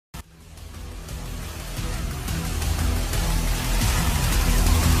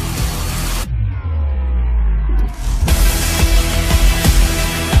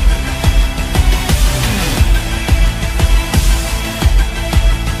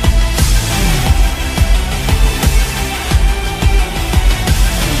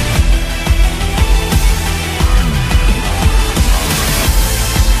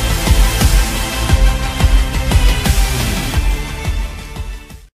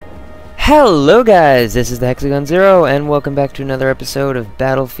Hello guys, this is the Hexagon Zero, and welcome back to another episode of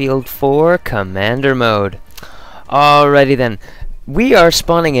Battlefield 4 Commander Mode. Alrighty then, we are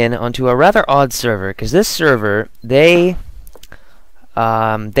spawning in onto a rather odd server, because this server, they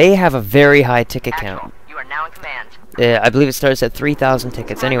have a very high ticket count. You are now in command. I believe it starts at 3,000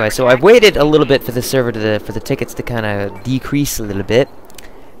 tickets. Anyway, so I've waited a little bit for the server for the tickets to kind of decrease a little bit,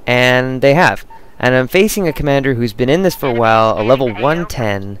 and they have. And I'm facing a commander who's been in this for a while, a level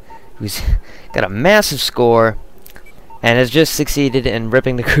 110, who's got a massive score, and has just succeeded in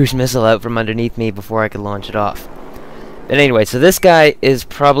ripping the cruise missile out from underneath me before I could launch it off. But anyway, so this guy is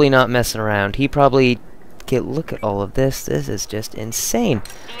probably not messing around. He probably... look at all of this. This is just insane.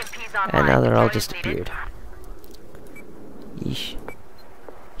 And now they're all just appeared. Yeesh.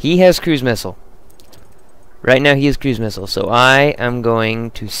 He has cruise missile. Right now he has cruise missile, so I am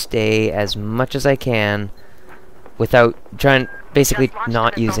going to stay as much as I can without trying... basically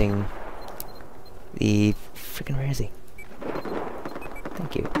not using the freaking... where is he?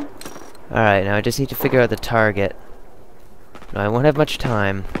 Thank you. Alright, now I just need to figure out the target. No, I won't have much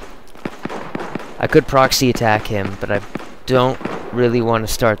time. I could proxy attack him, but I don't really want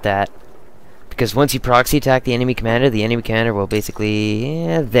to start that. Because once you proxy attack the enemy commander will basically...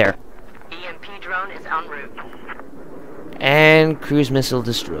 yeah, there. EMP drone is en route. And cruise missile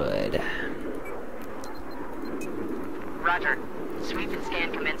destroyed. Roger. Sweep and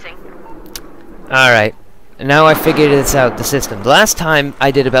scan commencing. Alright, now I figured this out, the system. The last time I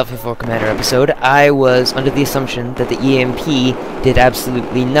did a Battlefield 4 Commander episode, I was under the assumption that the EMP did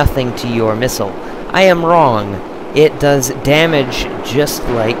absolutely nothing to your missile. I am wrong. It does damage just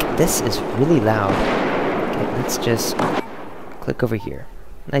like... this is really loud. Okay, let's just click over here.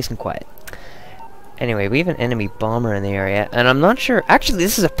 Nice and quiet. Anyway, we have an enemy bomber in the area, and I'm not sure... actually,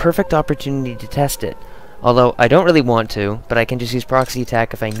 this is a perfect opportunity to test it. Although, I don't really want to, but I can just use proxy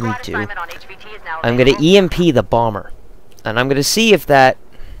attack if I need to. I'm going to EMP the bomber. And I'm going to see if that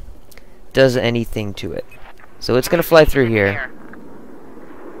does anything to it. So it's going to fly through here.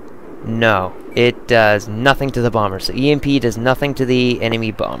 No, it does nothing to the bomber. So EMP does nothing to the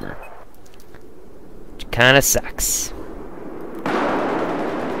enemy bomber. Which kind of sucks.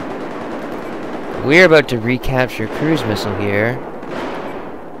 We're about to recapture cruise missile here.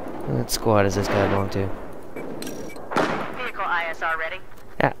 What squad does this guy belong to? Vehicle ISR ready.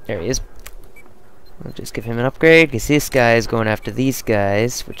 Ah, there he is. I'll just give him an upgrade, because this guy is going after these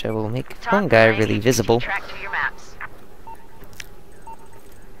guys, which I will make one guy really visible. Track to your maps.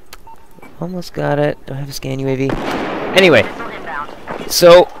 Almost got it. Do I have a scan UAV? Anyway,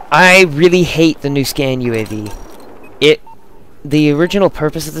 so I really hate the new scan UAV. The original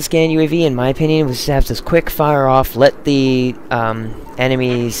purpose of the scan UAV, in my opinion, was to have this quick fire off, let the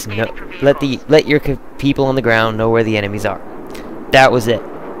enemies know, let your people on the ground know where the enemies are. That was it.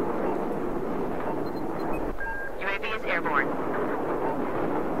 UAV is airborne.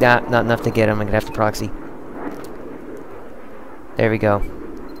 Nah, not enough to get him. I'm gonna have to proxy. There we go.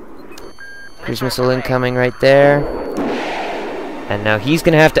 Cruise missile incoming right there. And now he's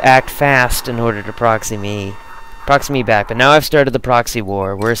gonna have to act fast in order to proxy me back. But now I've started the proxy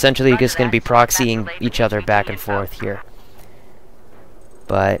war. We're essentially just gonna be proxying each other back and forth here.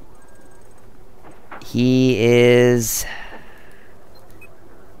 But he is...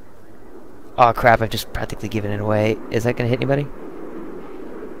 oh crap, I've just practically given it away. Is that gonna hit anybody?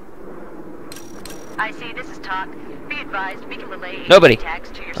 I see, this is talk. Be advised, we can relay Nobody. tags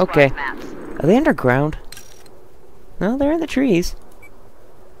to your Okay. squad's maps. Are they underground? No, they're in the trees.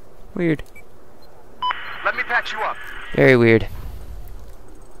 Weird. Let me patch you up. Very weird.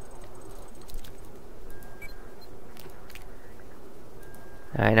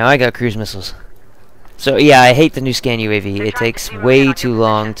 Alright, now I got cruise missiles. So yeah, I hate the new scan UAV. It takes way too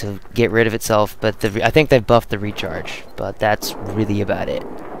long to get rid of itself, but I think they've buffed the recharge, but that's really about it.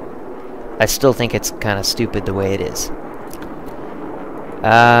 I still think it's kind of stupid the way it is.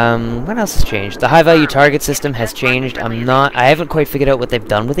 What else has changed? The high value target system has changed. I haven't quite figured out what they've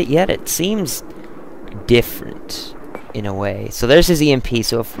done with it yet. It seems different in a way. So there's his EMP,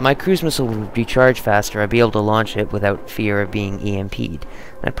 so if my cruise missile would recharge faster, I'd be able to launch it without fear of being EMP'd.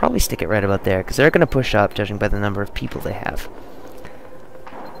 And I'd probably stick it right about there, because they're going to push up, judging by the number of people they have.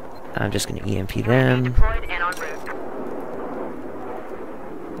 I'm just going to EMP them.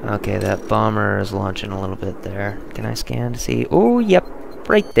 Okay, that bomber is launching a little bit there. Can I scan to see? Oh, yep,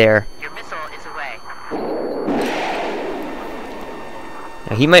 right there. Your missile is away.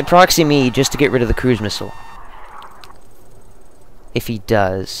 Now, he might proxy me just to get rid of the cruise missile. If he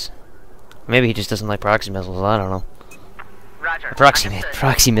does. Maybe he just doesn't like proxy missiles, I don't know. Roger.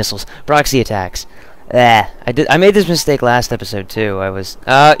 Proxy missiles. Proxy attacks. I made this mistake last episode too. I was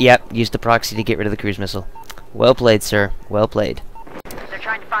yep, used the proxy to get rid of the cruise missile. Well played, sir. Well played. They're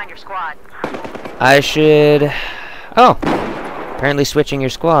trying to find your squad. I should... Oh! Apparently switching your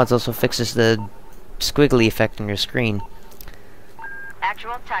squads also fixes the squiggly effect on your screen.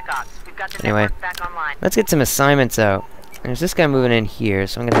 Actual TAC ops. We've got the Anyway, network back online. let's get some assignments out. There's this guy moving in here,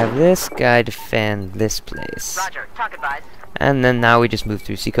 so I'm gonna have this guy defend this place. Roger. TAC advised. And then now we just move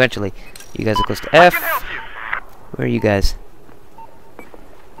through sequentially. You guys are close to I F. can help you. Where are you guys?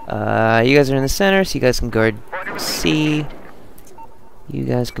 You guys are in the center, so you guys can guard C. You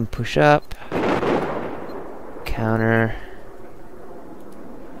guys can push up. Counter.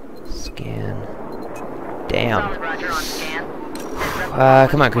 Scan. Damn. Solid Roger on scan.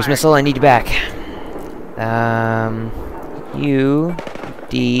 Come on, cruise missile, I need you back. You,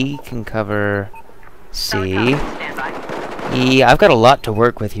 D, can cover C. Stand by. E, I've got a lot to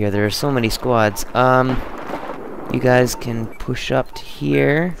work with here. There are so many squads. You guys can push up to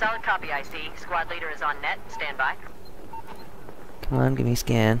here. Solid copy, IC. Squad leader is on net. Stand by. Come on, give me a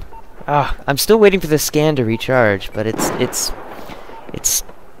scan. Ah, I'm still waiting for the scan to recharge, but it's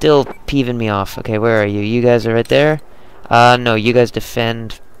still peeving me off. Okay, where are you? You guys are right there? No, you guys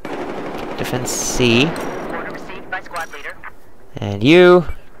defend C. Order received by squad leader. And you,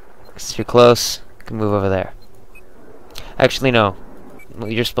 since you're close, can move over there. Actually, no. Well,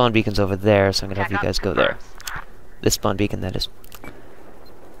 your spawn beacon's over there, so I'm gonna have you guys go there. This spawn beacon, that is.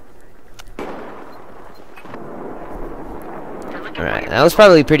 Alright, that was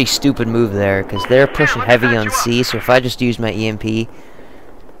probably a pretty stupid move there, because they're pushing heavy on C, so if I just use my EMP...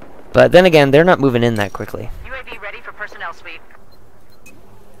 But then again, they're not moving in that quickly. UAV ready for personnel sweep.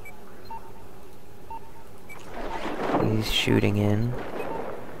 He's shooting in.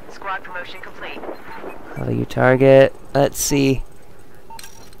 Squad promotion complete. Cover your target. Let's see.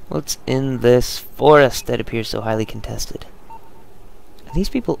 What's in this forest that appears so highly contested? Are these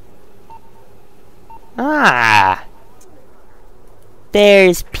people... Ah!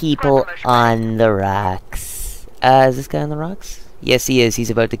 There's people on the rocks. Is this guy on the rocks? Yes, he is. He's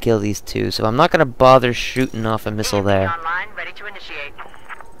about to kill these two, so I'm not gonna bother shooting off a missile there. Online, ready to initiate.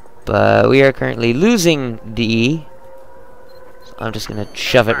 But we are currently losing D. So I'm just gonna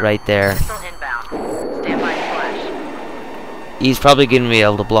shove it right there. Missile inbound. Stand by flash. He's probably gonna be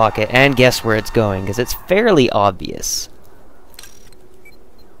able to block it and guess where it's going, because it's fairly obvious.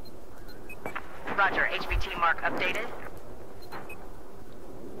 Roger, HVT mark updated.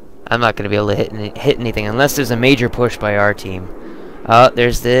 I'm not gonna be able to hit anything unless there's a major push by our team. Oh,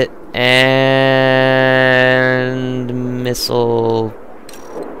 there's it. And missile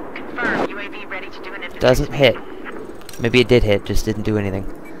Confirm, UAV ready to do an infantry doesn't sweep. hit. Maybe it did hit, just didn't do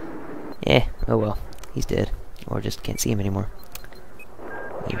anything. Yeah, oh well. He's dead. Or just can't see him anymore.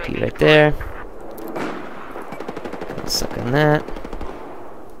 EMP right there. Suck on that.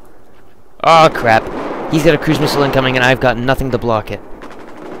 Oh crap. He's got a cruise missile incoming and I've got nothing to block it.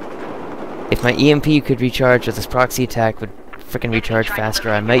 If my EMP could recharge or this proxy attack would frickin' recharge faster,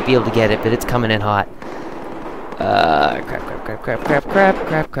 I might be able to get it, but it's coming in hot.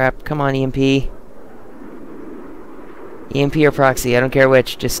 Crap. Come on, EMP. EMP or proxy, I don't care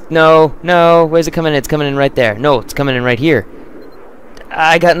which. Just, no. Where's it coming in? It's coming in right there. No, it's coming in right here.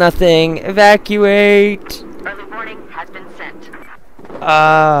 I got nothing. Evacuate. Early warning has been sent.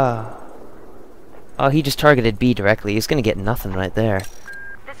 Oh, he just targeted B directly. He's gonna get nothing right there.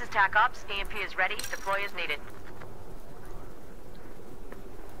 This is TAC Ops. EMP is ready. Deploy as needed.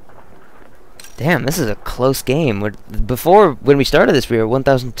 Damn, this is a close game. Before, when we started this, we were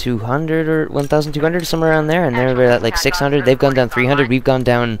 1,200 or 1,200, somewhere around there, and they were at like 600. They've gone down 300. We've gone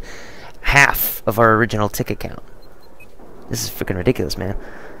down half of our original ticket count. This is freaking ridiculous, man.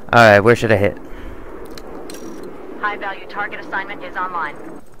 Alright, where should I hit? High value target assignment is online.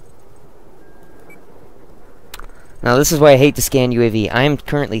 Now, this is why I hate to scan UAV. I am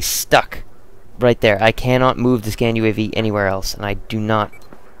currently stuck right there. I cannot move the scan UAV anywhere else, and I do not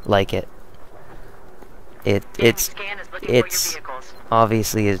like it. It's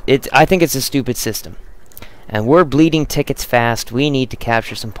obviously I think it's a stupid system, and we're bleeding tickets fast. We need to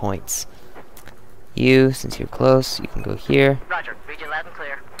capture some points. You, since you're close, you can go here. Roger, read you loud and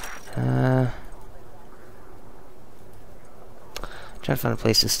clear. Try to find a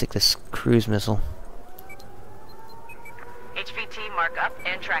place to stick this cruise missile. HVT mark up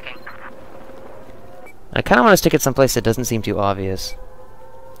and tracking. I kind of want to stick it someplace that doesn't seem too obvious.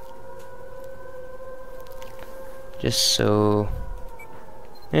 Just so...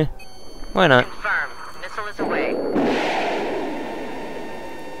 why not? Confirm. Missile is away.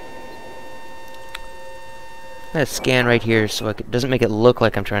 I'm gonna scan right here so it doesn't make it look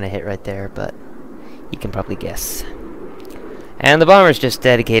like I'm trying to hit right there, but You can probably guess. And the bombers just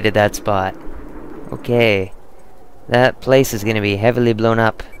dedicated that spot. Okay. That place is going to be heavily blown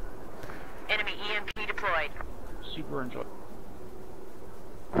up. Enemy EMP deployed. Super enjoy.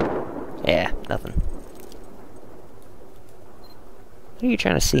 Yeah, nothing. What are you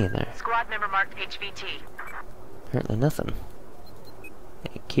trying to see in there? Squad member marked HVT. Apparently nothing.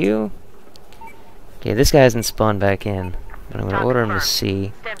 Thank you. Okay, this guy hasn't spawned back in. But I'm going to order him to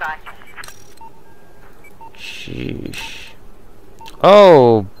C. Stand by. Sheesh.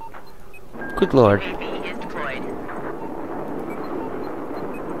 Oh! Good lord. UAV is deployed.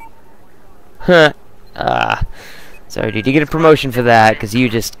 Huh. Ah. Sorry, dude. You get a promotion for that, because you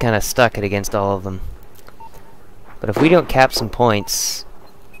just kind of stuck it against all of them. But if we don't cap some points...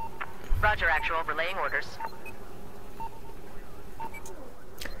 Roger, actual. Relaying orders.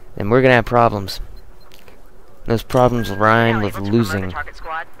 then we're gonna have problems. Those problems rhyme Now with able to promote losing. the target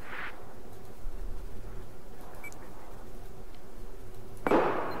squad.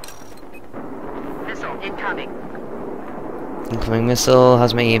 Missile incoming. Incoming missile.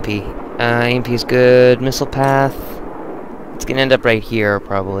 How's my EMP? EMP is good. Missile path. It's gonna end up right here,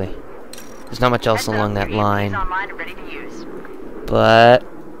 probably. There's not much else Heads along up, that your EMP is line. online and ready to use. But...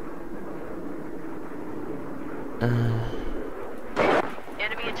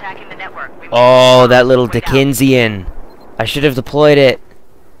 Enemy attacking the network. We oh, that little Wait out. Dickensian. I should have deployed it.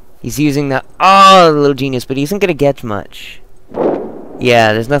 He's using that... oh, the little genius, but he isn't gonna get much.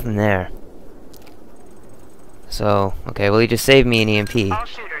 Yeah, there's nothing there. So, okay, well he just saved me an EMP. All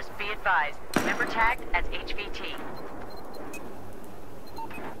shooters, be advised. Member tagged as HVT.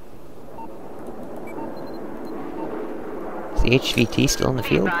 Is the HVT still in the Be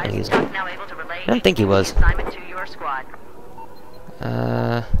field? No, advised, he isn't. Doc now able to relay I don't think he HVT was. assignment to your squad.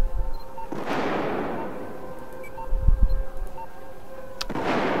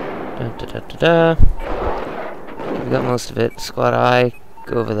 We got most of it. Squad I,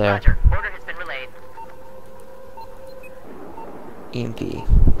 go over there. Roger. Order has been relayed. EMP.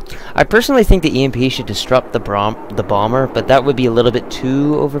 I personally think the EMP should disrupt the bomber, but that would be a little bit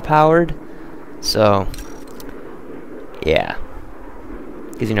too overpowered. So, yeah.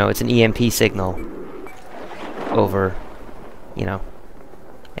 Because, you know, it's an EMP signal over, you know,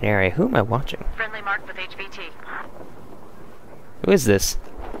 an area. Who am I watching? Friendly marked with HVT. Who is this?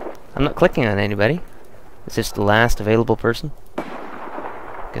 I'm not clicking on anybody. Is this the last available person?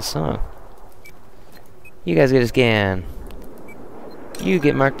 Guess so. You guys get a scan. You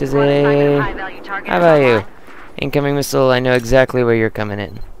get marked as Squad assignment of a... high-value target How is about you? online. Incoming missile, I know exactly where you're coming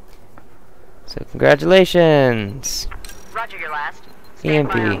in. So, congratulations! Roger your last. Stand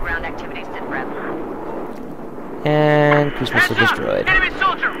by EMP. on ground activities sit rep. And cruise missile destroyed. Enemy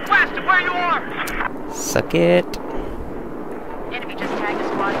soldier, west of where you are! Suck it. Enemy just tagged a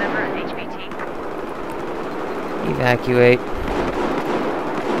squad member as HVT. Evacuate.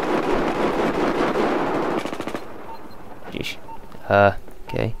 Jeez.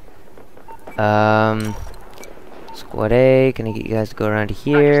 Okay. Squad A, can I get you guys to go around to Roger,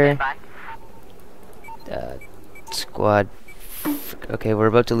 here? stand by. Squad... okay, we're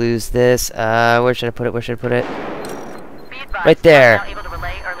about to lose this. Where should I put it? Where should I put it? Be advised, Right there. Now able to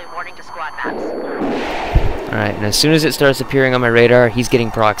relay early warning to squad maps. Alright, and as soon as it starts appearing on my radar, he's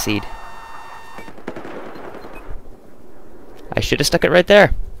getting proxied. I should have stuck it right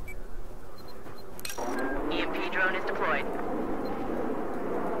there. EMP drone is deployed.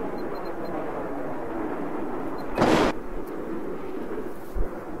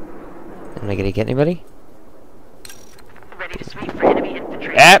 Am I gonna get anybody? Ready to sweep for enemy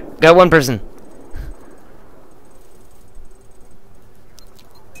infantry. Ah! Got one person!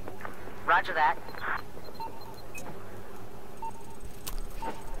 Roger that.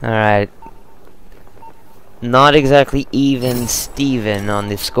 Alright. Not exactly even Steven on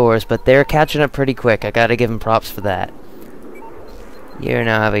the scores, but they're catching up pretty quick. I gotta give them props for that. You're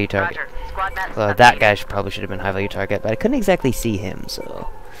now high value target. Roger. Squad maps Well, updated. that guy probably should have been high value target, but I couldn't exactly see him, so...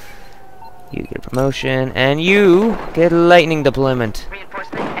 you get a promotion, and you get lightning deployment.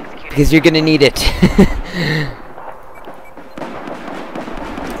 Reinforcement executed. Because you're gonna need it.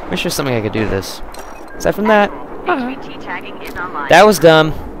 Wish there's something I could do to this. Aside from that, HVT tagging is online. that was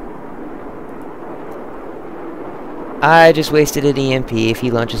dumb. I just wasted an EMP. If he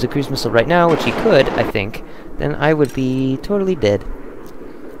launches a cruise missile right now, which he could, I think, then I would be totally dead.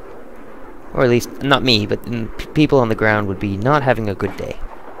 Or at least, not me, but people on the ground would be not having a good day.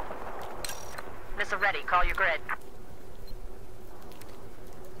 Missile ready. Call your grid.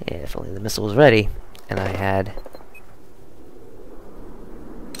 Yeah, if only the missile was ready, and I had...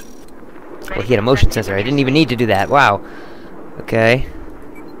 well, he had a motion sensor. I didn't even need to do that. Wow. Okay.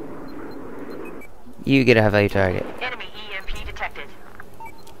 You get a high-value target. Enemy EMP detected.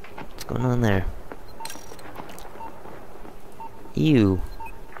 What's going on there? You.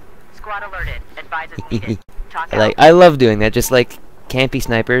 Squad alerted. Advise as needed. Talk out. I love doing that. Just like campy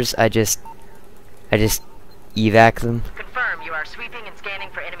snipers, I just evac them. Confirm you are sweeping and scanning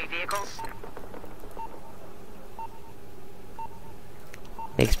for enemy vehicles.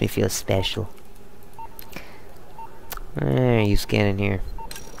 Makes me feel special. Where are you scanning here?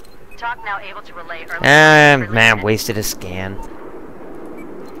 Talk now able to relay early. Man, wasted a scan.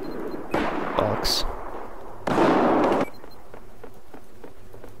 Box.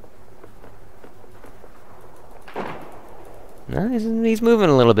 No, he's moving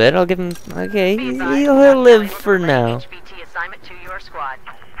a little bit. I'll give him. Okay, he'll live for now. HVT assignment to your squad.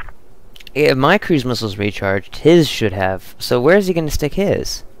 Yeah, my cruise missile's recharged. His should have. So where's he gonna stick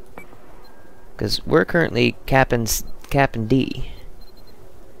his? Because we're currently capping D.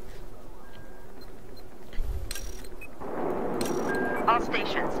 All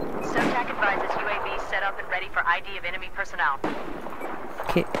stations. SOTAC advises UAV set up and ready for ID of enemy personnel.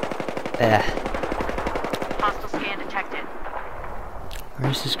 Okay. Hostile scan detected.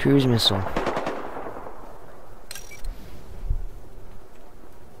 Where's his cruise missile?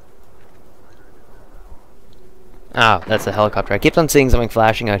 Oh, that's a helicopter. I kept on seeing something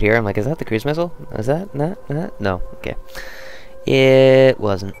flashing out here. I'm like, is that the cruise missile? Is that? No. Okay. It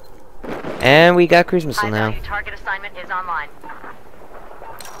wasn't. And we got cruise missile now. High-value target assignment is online.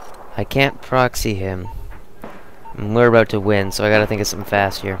 I can't proxy him. And we're about to win, so I gotta think of something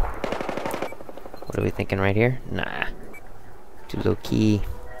fast here. What are we thinking right here? Nah. Too low key.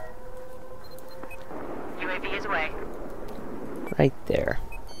 UAV is away. Right there.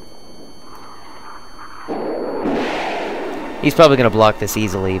 He's probably gonna block this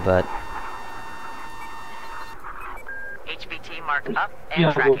easily, but... HVT mark up and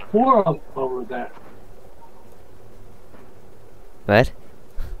Yeah, tracking. before I'm over that. What?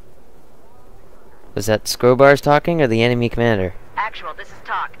 Was that Scrowbars talking, or the enemy commander? Actual, this is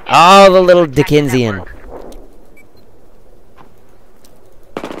talk. Oh, the little Attack Dickensian. network.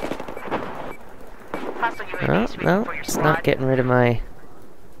 Hostile UAV Oh, sweeping no, for your it's squad. not getting rid of my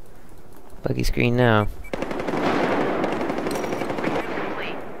buggy screen now.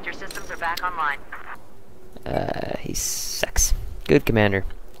 Complete. Your systems are back online. He sucks. Good commander.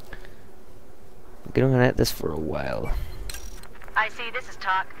 Been going at this for a while. I see, this is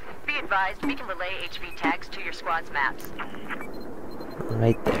talk. Be advised, we can relay HV tags to your squad's maps.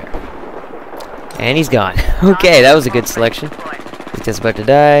 Right there. And he's gone. Okay, that was a good selection. He's just about to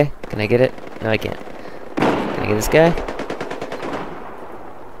die. Can I get it? No, I can't. Can I get this guy?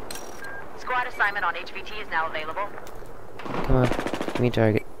 Squad assignment on HVT is now available. Come on. Give me a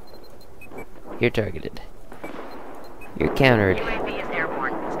target. You're targeted. You're countered. UAV is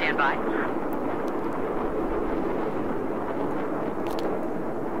airborne. Stand by.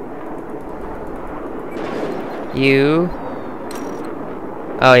 You...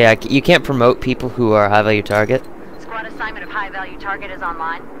 Oh yeah, you can't promote people who are high-value target. Squad assignment of high-value target is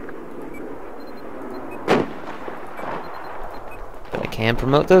online. But I can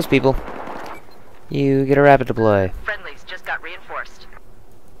promote those people. You get a rapid deploy. Friendlies just got reinforced.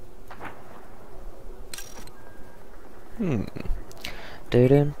 Dun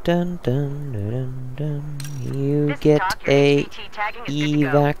dun dun dun dun dun. You This is get Talk, your a HVT tagging is good to go.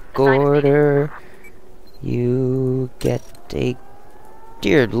 evac Assignment order. You get a...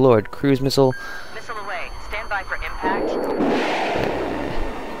 Dear Lord, cruise missile. Missile away. Stand by for impact.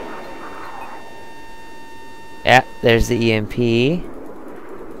 Yeah, there's the EMP.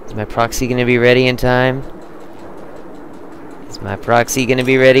 Is my proxy gonna be ready in time? Is my proxy gonna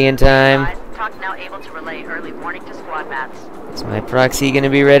be ready in time? Advised, Talk now able to relay early warning to squad maps. Is my proxy gonna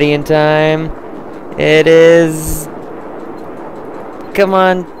be ready in time? It is. Come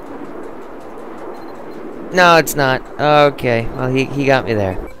on. No, it's not. Okay, well, he got me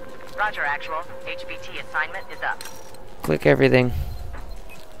there. Roger, actual. HVT assignment is up. Click everything.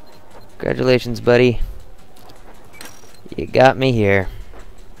 Congratulations, buddy. You got me here.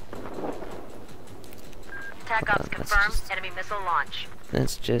 TAC Hold ops on, let's confirmed. just- Enemy missile launch.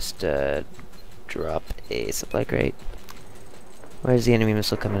 Let's just drop a supply crate. Where's the enemy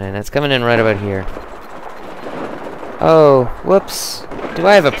missile coming in? It's coming in right about here. Oh, whoops. Do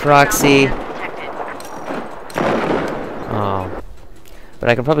I have a Enemy proxy? dominance detected. Oh. But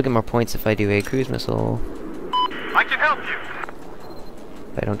I can probably get more points if I do a cruise missile. I can help you.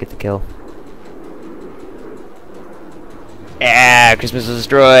 If I don't get the kill. Yeah, cruise missile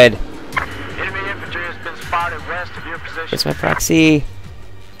destroyed. Enemy infantry has been spotted west of your position. Where's my proxy?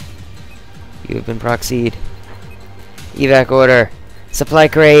 You have been proxied. Evac order. Supply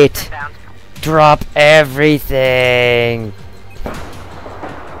crate. Inbound. Drop everything!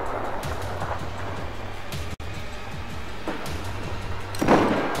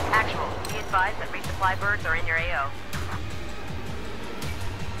 Actual, be advised that resupply birds are in your AO.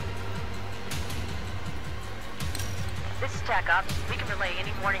 This is TAC Ops. We can relay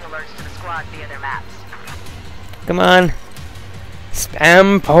any warning alerts to the squad via their maps. Come on.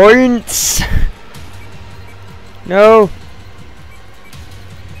 Spam points! No!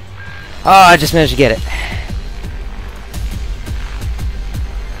 Oh, I just managed to get it.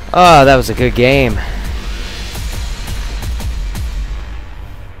 Oh, that was a good game.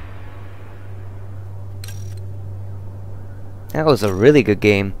 That was a really good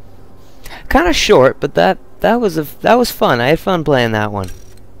game. Kind of short, but that was fun. I had fun playing that one.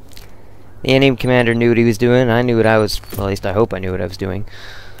 The enemy commander knew what he was doing. I knew what I was. Well, at least I hope I knew what I was doing.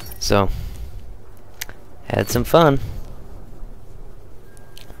 So, had some fun.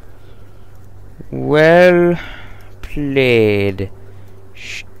 Well played,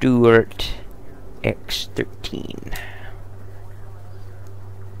 Stuart X13.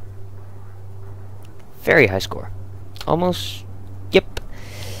 Very high score. Almost, yep.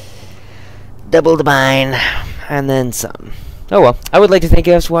 Double the mine, and then some. Oh well, I would like to thank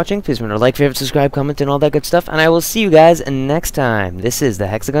you guys for watching. Please remember to like, favorite, subscribe, comment, and all that good stuff. And I will see you guys next time. This is the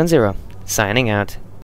Hexagon Zero, signing out.